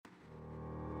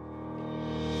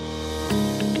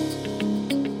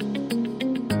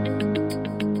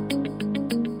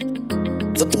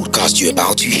you're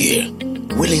about to hear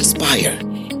will inspire,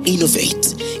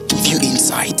 innovate, give you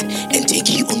insight, and take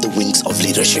you on the wings of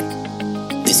leadership.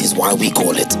 This is why we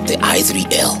call it the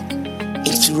I3L.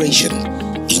 Inspiration,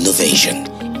 innovation,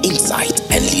 insight,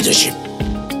 and leadership.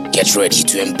 Get ready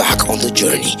to embark on the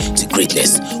journey to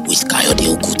greatness with Kayode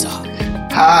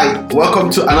Okuta. Hi,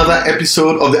 welcome to another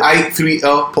episode of the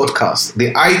I3L podcast.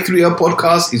 The I3L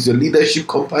podcast is your leadership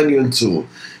companion tool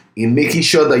in making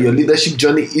sure that your leadership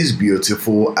journey is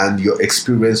beautiful and your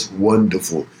experience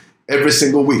wonderful. Every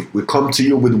single week, we come to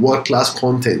you with world-class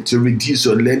content to reduce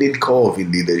your learning curve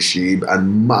in leadership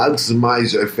and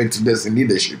maximize your effectiveness in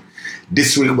leadership.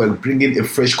 This week, we're bringing a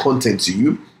fresh content to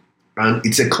you, and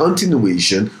it's a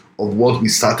continuation of what we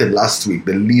started last week,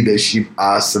 the Leadership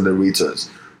Accelerators.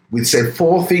 We said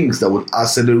 4 things that will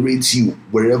accelerate you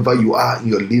wherever you are in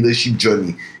your leadership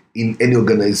journey in any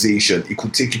organization. It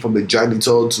could take you from the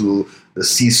janitor to the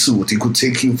C-suite. It could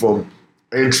take you from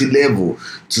entry level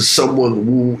to someone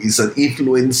who is an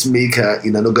influence maker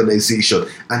in an organization.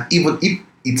 And even if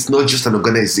it's not just an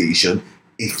organization,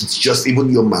 if it's just even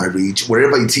your marriage,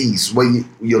 wherever it is, where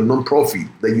your non-profit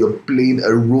that you're playing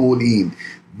a role in,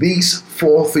 these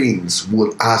 4 things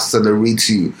will accelerate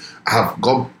you. I have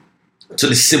gone to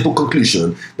the simple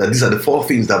conclusion that these are the 4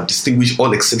 things that have distinguished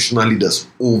all exceptional leaders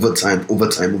over time.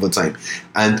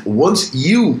 And once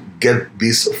you get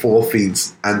these 4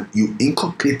 things and you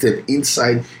inculcate them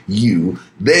inside you,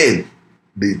 then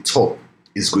the top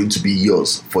is going to be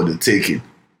yours for the taking.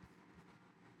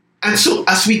 And so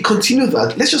as we continue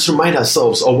that, let's just remind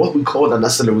ourselves of what we call an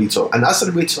accelerator. An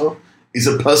accelerator is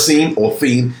a person or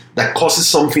thing that causes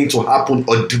something to happen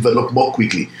or develop more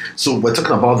quickly. So we're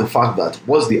talking about the fact that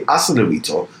what's the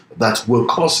accelerator that will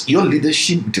cause your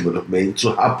leadership development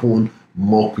to happen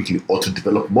more quickly or to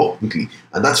develop more quickly.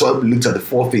 And that's why we looked at the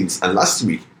 4 things. And last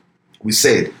week, we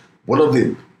said one of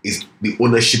them is the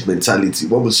ownership mentality.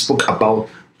 When we spoke about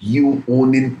you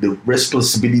owning the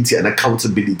responsibility and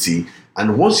accountability.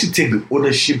 And once you take the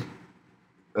ownership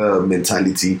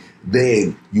mentality,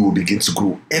 then you will begin to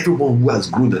grow. Everyone who has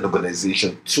grown an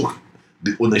organization took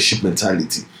the ownership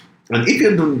mentality. And if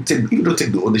you don't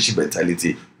take the ownership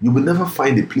mentality, you will never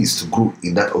find a place to grow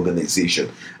in that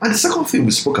organization. And the second thing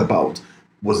we spoke about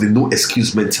was the no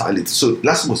excuse mentality. So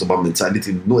last week was about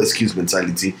mentality, no excuse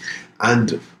mentality.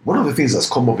 And one of the things that's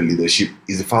come up in leadership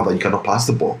is the fact that you cannot pass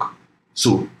the buck.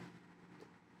 So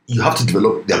you have to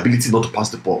develop the ability not to pass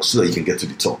the buck so that you can get to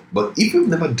the top. But if you've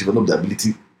never developed the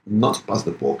ability not to pass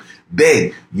the buck,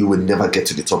 then you will never get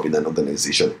to the top in an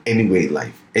organization, anywhere in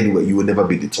life. Anywhere, you will never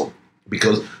be the top.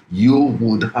 Because you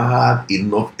would have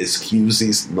enough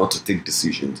excuses not to take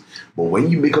decisions. But when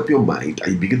you make up your mind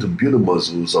and you begin to build the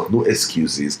muscles of no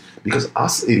excuses, because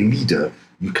as a leader,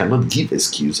 you cannot give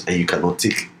excuse and you cannot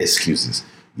take excuses.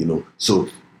 So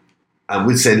and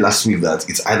we said last week that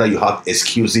it's either you have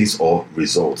excuses or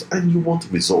results, and you want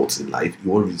results in life.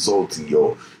 You want results in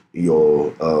your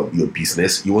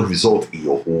business. You want results in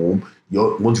your home.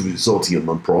 You want results in your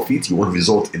non-profit. You want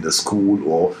results in the school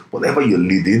or whatever you're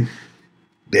leading.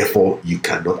 Therefore, you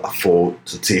cannot afford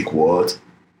to take what?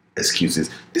 Excuses.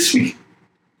 This week,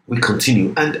 we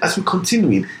continue. And as we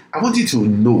continue, I want you to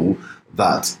know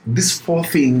that these 4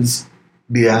 things,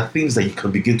 they are things that you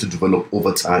can begin to develop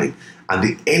over time. And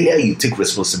the earlier you take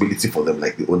responsibility for them,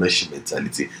 like the ownership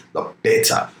mentality, the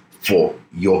better for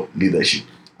your leadership.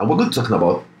 And we're going to talk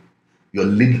about your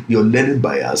learning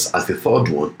bias as the 3rd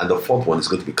one, and the 4th one is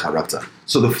going to be character.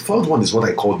 So the 3rd one is what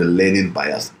I call the learning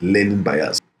bias. Learning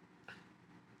bias.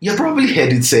 You've probably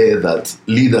heard it said that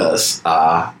leaders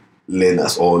are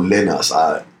learners or learners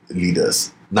are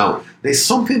leaders. Now, there's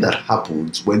something that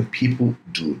happens when people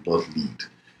do not lead.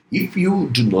 If you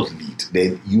do not lead,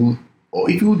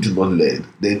 if you do not learn,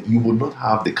 then you will not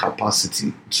have the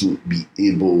capacity to be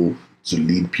able to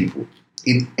lead people.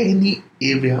 In any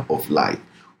area of life,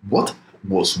 what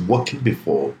was working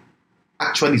before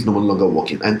actually is no longer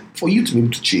working. And for you to be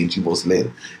able to change, you must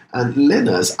learn. And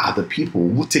learners are the people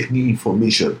who take new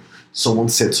information. Someone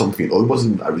said something, or it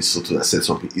wasn't Aristotle that said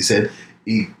something. He said,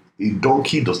 a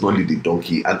donkey does not lead a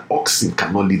donkey, an oxen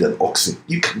cannot lead an oxen.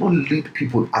 You cannot lead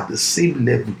people at the same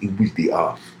level in which they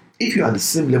are. If you are at the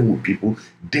same level with people,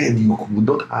 then you will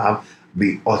not have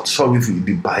the authority,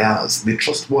 the bias, the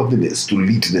trustworthiness to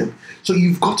lead them. So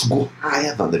you've got to go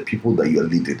higher than the people that you're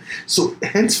leading. So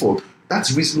henceforth, that's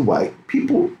the reason why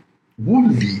people who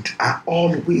lead are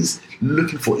always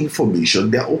looking for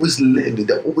information. They're always learning.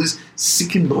 They're always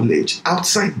seeking knowledge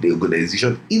outside the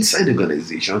organization, inside the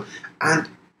organization. And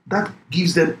that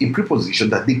gives them a preposition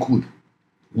that they could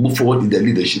move forward in their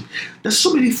leadership. There's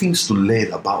so many things to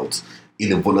learn about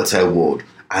in a volatile world.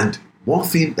 And one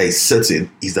thing that is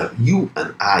certain is that you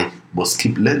and I must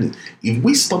keep learning. If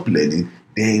we stop learning,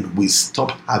 then we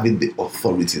stop having the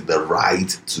authority, the right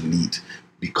to lead,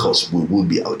 because we will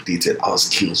be outdated, our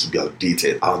skills will be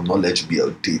outdated, our knowledge will be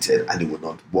outdated, and it will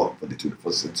not work for the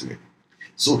 21st century.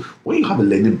 So when you have a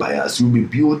learning bias, you'll be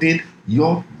building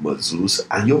your muscles,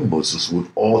 and your muscles will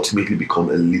ultimately become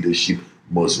a leadership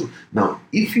muscle. Now,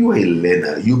 if you are a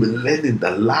learner, you'll be learning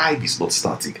that life is not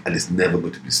static and it's never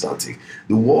going to be static.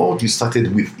 The world you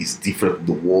started with is different from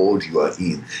the world you are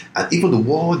in. And even the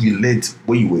world you learned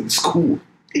when you were in school,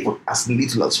 even as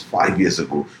little as 5 years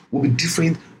ago, will be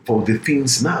different from the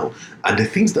things now. And the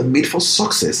things that made for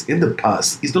success in the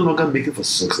past is no longer making for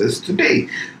success today.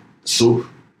 So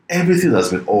everything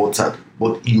has been altered,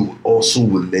 but you also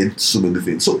will learn so many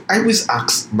things. So I always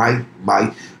ask when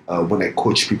I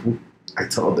coach people, I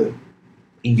tell them,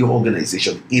 in your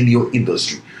organization, in your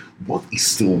industry, what is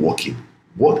still working?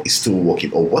 What is still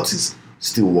working? Or what is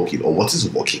still working? Or what is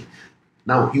working?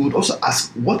 Now, you would also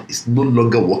ask, what is no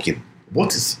longer working?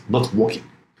 What is not working?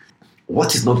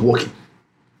 What is not working?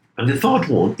 And the third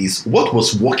one is, what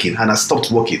was working and has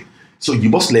stopped working? So you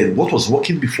must learn what was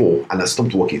working before and has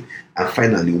stopped working. And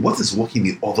finally, what is working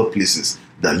in other places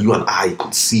that you and I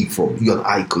could see from, you and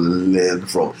I could learn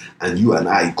from, and you and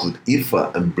I could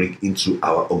infer and bring into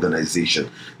our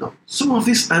organization. Now, some of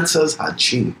these answers had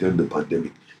changed during the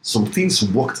pandemic. Some things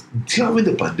worked during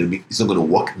the pandemic, it's not going to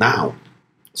work now.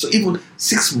 So even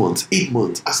 6 months, 8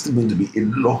 months are still going to be a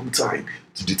long time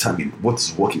to determine what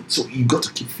is working. So you got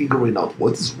to keep figuring out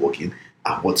what is working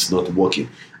and what's not working.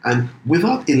 And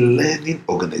without a learning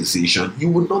organization, you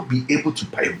will not be able to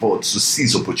pivot, to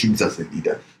seize opportunities as a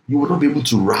leader. You will not be able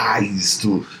to rise,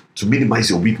 to minimize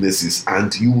your weaknesses,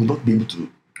 and you will not be able to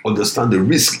understand the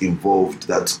risk involved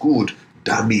that could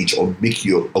damage or make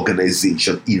your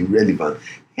organization irrelevant.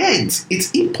 Hence,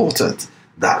 it's important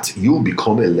that you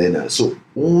become a learner. So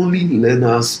only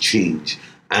learners change,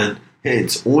 and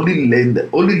hence only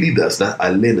leaders that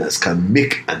are learners can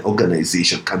make an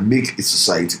organization, can make a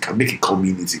society, can make a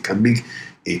community, can make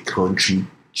a country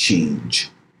change.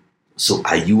 So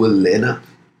are you a learner?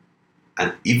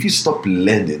 And if you stop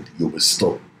learning, you will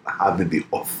stop having the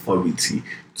authority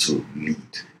to lead.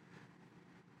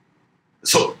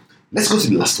 So let's go to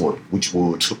the last one, which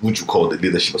we call the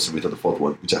leadership accelerator, the fourth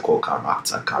one, which I call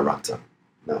character.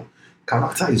 Now,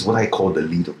 character is what I call the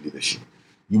lead of leadership.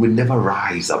 You will never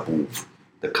rise above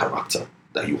the character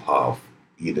that you have.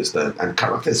 You understand? And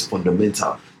character is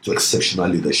fundamental to exceptional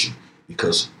leadership,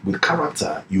 because with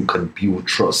character, you can build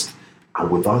trust.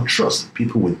 And without trust,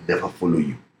 people will never follow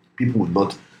you. People will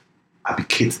not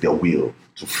abdicate their will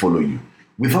to follow you.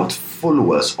 Without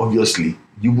followers, obviously,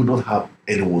 you will not have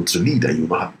anyone to lead, and you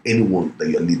will not have anyone that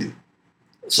you're leading.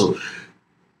 So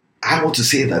I want to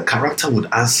say that character would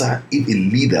answer if a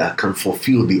leader can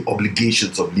fulfill the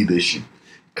obligations of leadership.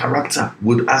 Character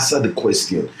would answer the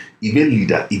question, if a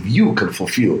leader, if you can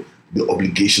fulfill the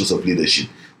obligations of leadership.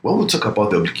 When we talk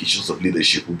about the obligations of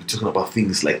leadership, we'll be talking about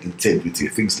things like integrity,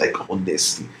 things like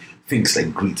honesty, things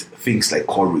like grit, things like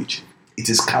courage. It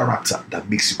is character that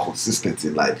makes you consistent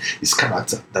in life. It's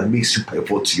character that makes you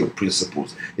pivot to your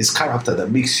principles. It's character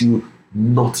that makes you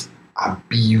not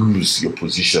abuse your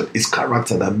position. It's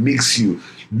character that makes you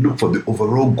look for the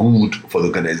overall good for the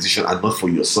organization and not for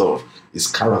yourself. It's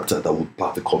character that will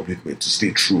back the commitment to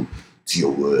stay true to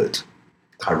your word.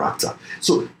 Character.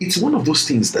 So it's one of those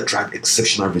things that drive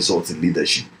exceptional results in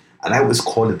leadership. And I always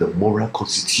call it the moral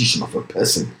constitution of a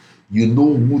person. You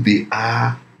know who they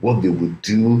are, what they will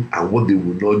do, and what they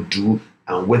will not do,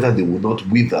 and whether they will not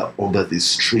wither under the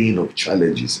strain of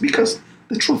challenges. Because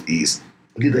the truth is,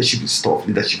 leadership is tough.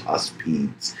 Leadership has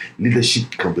pains.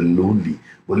 Leadership can be lonely.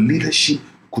 But leadership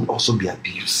could also be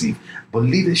abusive. But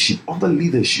under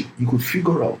leadership, you could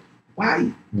figure out,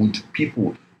 why would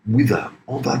people wither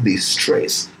under the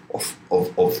stress of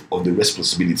the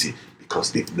responsibility?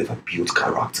 Because they've never built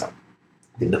character.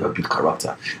 They never build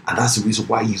character. And that's the reason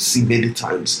why you see many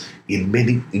times in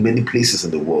many places in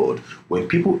the world, when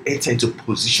people enter into a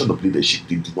position of leadership,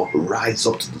 they do not rise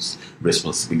up to those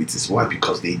responsibilities. Why?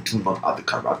 Because they do not have the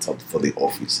character for the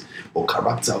office. Or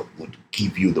character would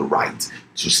give you the right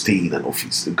to stay in an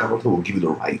office. The character will give you the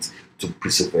right to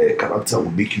persevere. Character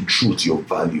will make you true to your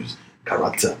values.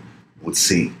 Character would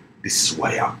say, this is who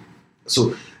I am.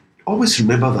 So always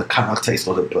remember that character is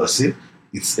not a person.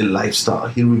 It's a lifestyle.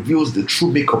 He reveals the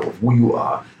true makeup of who you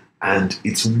are, and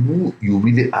it's who you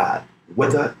really are,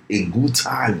 whether in good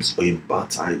times or in bad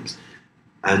times.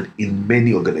 And in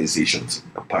many organizations,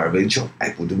 peradventure,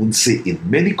 I would even say in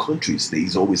many countries, there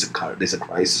is always there's a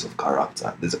crisis of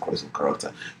character. There's a crisis of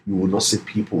character. You will not see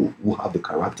people who have the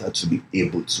character to be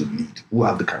able to lead, who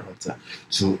have the character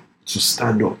to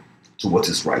stand up to what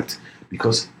is right.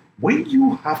 Because when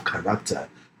you have character,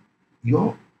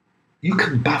 you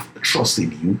can have trust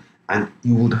in you, and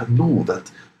you would know that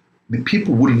the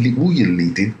people who you're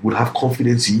leading would have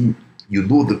confidence in you. You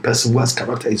know the person who has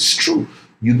character is true.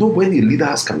 You know when a leader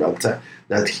has character,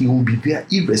 that he will be there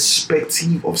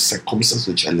irrespective of circumstances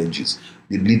or challenges.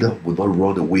 The leader will not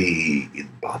run away in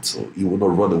battle. He will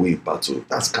not run away in battle.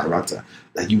 That's character.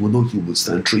 That you will know he will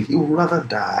stand true. He will rather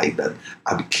die than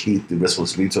abdicate the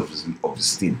responsibility of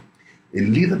his team. A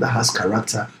leader that has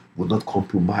character will not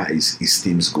compromise his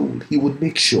team's goal. He will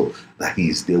make sure that he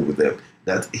is there with them.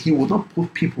 That he will not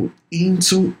put people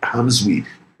into harm's way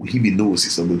when he knows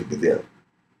he's not going to be there.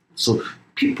 So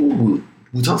people will,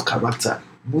 without character,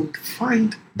 would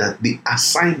find that the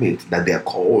assignment that they are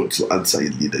called to answer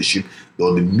in leadership,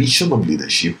 or the mission of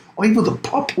leadership, or even the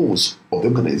purpose of the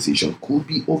organization could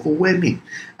be overwhelming,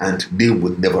 and they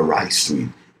would never rise to it.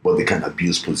 But they can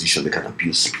abuse position, they can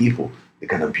abuse people, they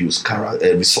can abuse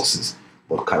resources.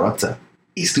 But character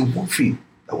is the one thing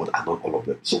that would annul all of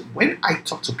them. So when I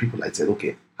talk to people, I said,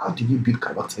 okay, how do you build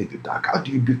character in the dark? How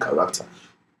do you build character?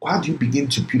 How do you begin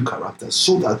to build character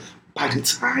so that by the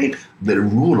time the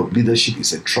role of leadership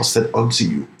is entrusted unto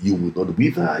you, you will not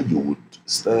wither, you would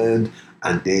stand,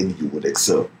 and then you would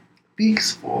excel.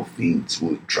 These 4 things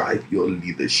will drive your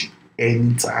leadership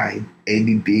anytime,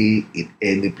 any day, in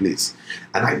any place.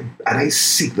 And I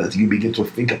seek that you begin to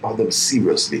think about them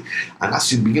seriously. And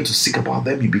as you begin to seek about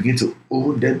them, you begin to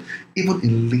own them, even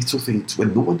in little things.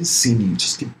 When no one is seeing you,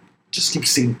 just keep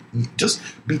saying, just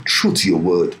be true to your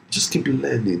word. Just keep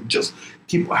learning. Just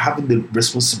keep having the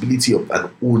responsibility of an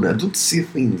owner. Don't say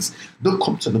things. Don't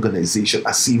come to an organization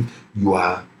as if you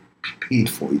are paid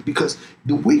for it. Because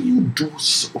the way you do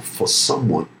for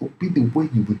someone will be the way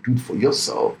you will do it for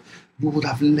yourself. You would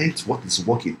have learned what is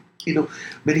working.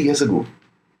 Many years ago,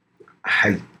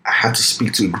 I had to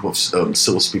speak to a group of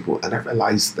salespeople, and I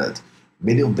realized that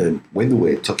many of them, when they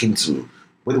were working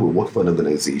for an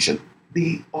organization,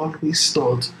 they always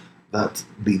thought that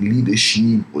the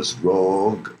leadership was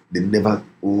wrong. They never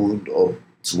owned up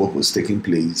to what was taking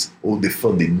place, or they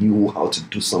thought they knew how to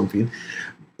do something.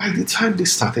 By the time they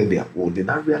started their own, they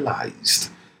now realized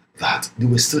that they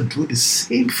were still doing the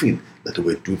same thing that they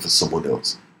were doing for someone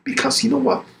else. Because you know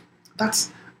what? That's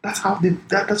what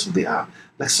they are.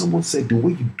 Like someone said, the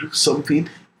way you do something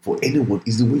for anyone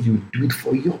is the way you do it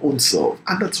for your own self.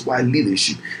 And that's why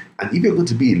leadership. And if you're going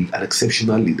to be an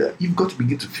exceptional leader, you've got to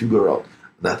begin to figure out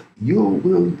that you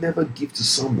will never give to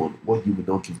someone what you will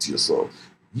not give to yourself.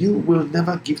 You will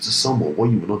never give to someone what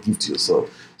you will not give to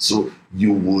yourself. So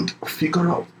you would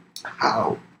figure out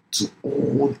how to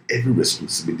own every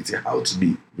responsibility, how to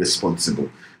be responsible,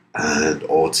 and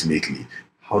ultimately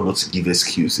how not to give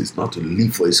excuses, not to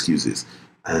live for excuses,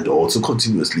 and also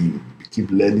continuously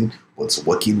keep learning what's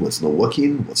working, what's not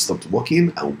working, what stopped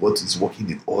working, and what is working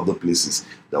in other places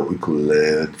that we could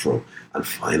learn from. And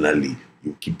finally,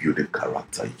 you keep building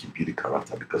character. You keep building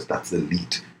character because that's the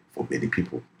lead for many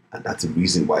people. And that's the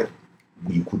reason why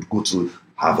you could go to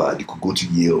Harvard, you could go to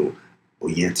Yale,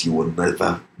 but yet you will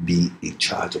never be in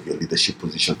charge of your leadership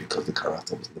position because the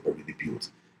character was never really built.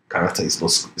 Character is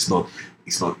not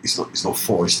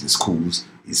forged in schools,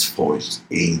 it's forged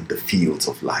in the fields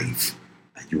of life.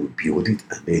 And you will build it,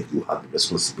 and then you have the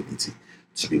responsibility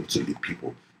to be able to lead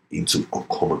people into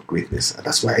uncommon greatness. And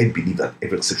that's why I believe that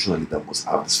every exceptional leader must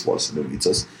have these 4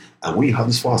 accelerators. And when you have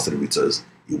these 4 accelerators,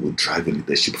 it will drive your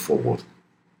leadership forward.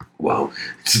 Wow,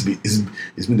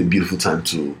 it's been a beautiful time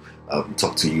to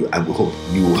talk to you, and we hope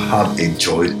you have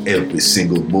enjoyed every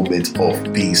single moment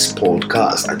of this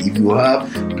podcast. And if you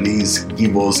have, please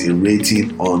give us a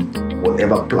rating on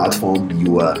whatever platform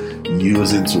you are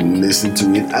using to listen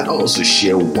to it, and also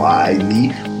share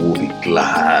widely. We'll be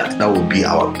glad. That will be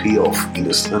our payoff in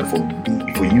the stand for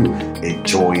you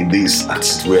enjoying this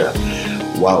as well.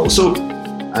 Wow. So,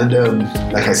 and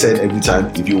like I said, every time,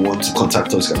 if you want to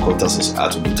contact us, you can contact us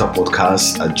at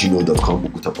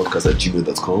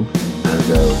ogutapodcast@gmail.com, and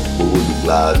we will be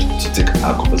glad to take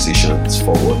our conversations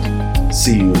forward.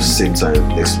 See you same time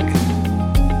next week.